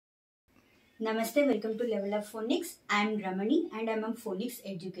Namaste, welcome to Level Up Phonics. I am Ramani and I am a phonics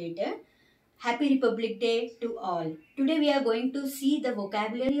educator. Happy Republic Day to all. Today we are going to see the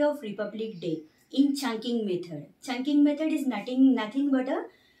vocabulary of Republic Day in chunking method. Chunking method is nothing but a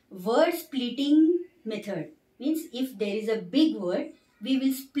word splitting method. Means if there is a big word, we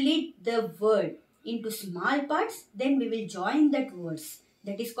will split the word into small parts, then we will join that words.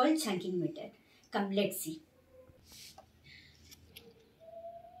 That is called chunking method. Come, let's see.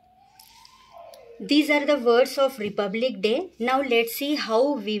 These are the words of Republic Day. Now let's see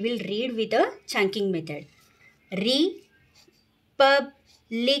how we will read with a chunking method. Republic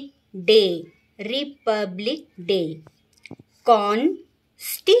Day. Republic Day.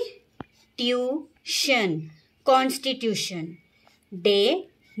 Constitution. Constitution.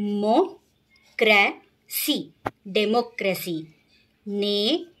 Democracy. Democracy.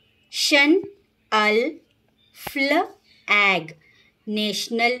 National flag.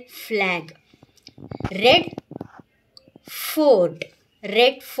 National flag. Red fort.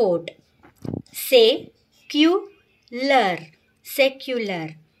 Red fort. Secular.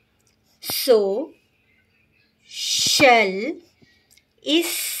 Secular.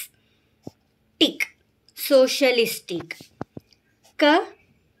 Socialistic. Socialistic.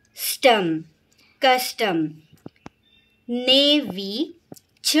 Custom. Custom. Navy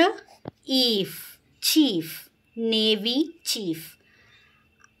chief. Chief. Navy chief.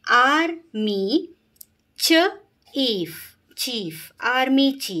 Army chief. Chief.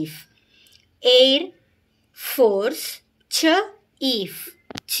 Army chief. Air Force chief.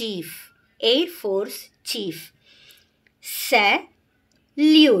 Chief. Air Force chief.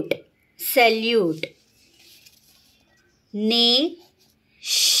 Salute. Salute. National.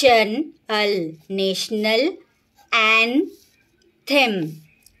 National anthem.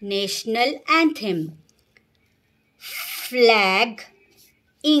 National anthem. Flagging.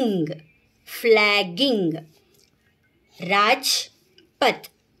 Flagging. Rajpath.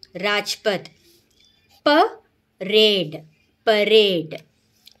 Rajpath. Parade. Parade.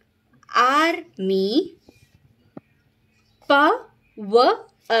 Army power.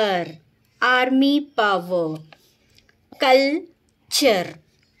 Army power. Culture.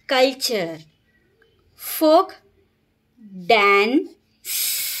 Culture. Folk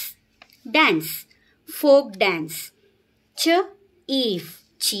dance. Dance. Folk dance. Chief.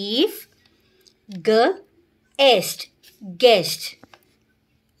 Chief. Guest. Guest.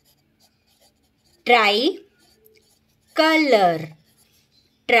 Tricolor.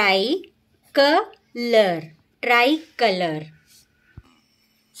 Tricolor. Tricolor.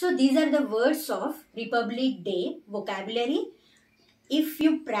 So these are the words of Republic Day vocabulary. If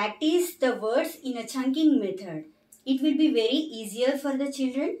you practice the words in a chunking method, it will be very easier for the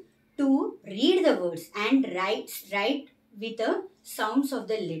children to read the words and write with the sounds of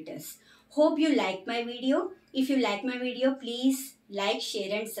the letters. Hope you like my video. If you like my video, please like,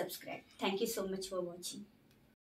 share and subscribe. Thank you so much for watching.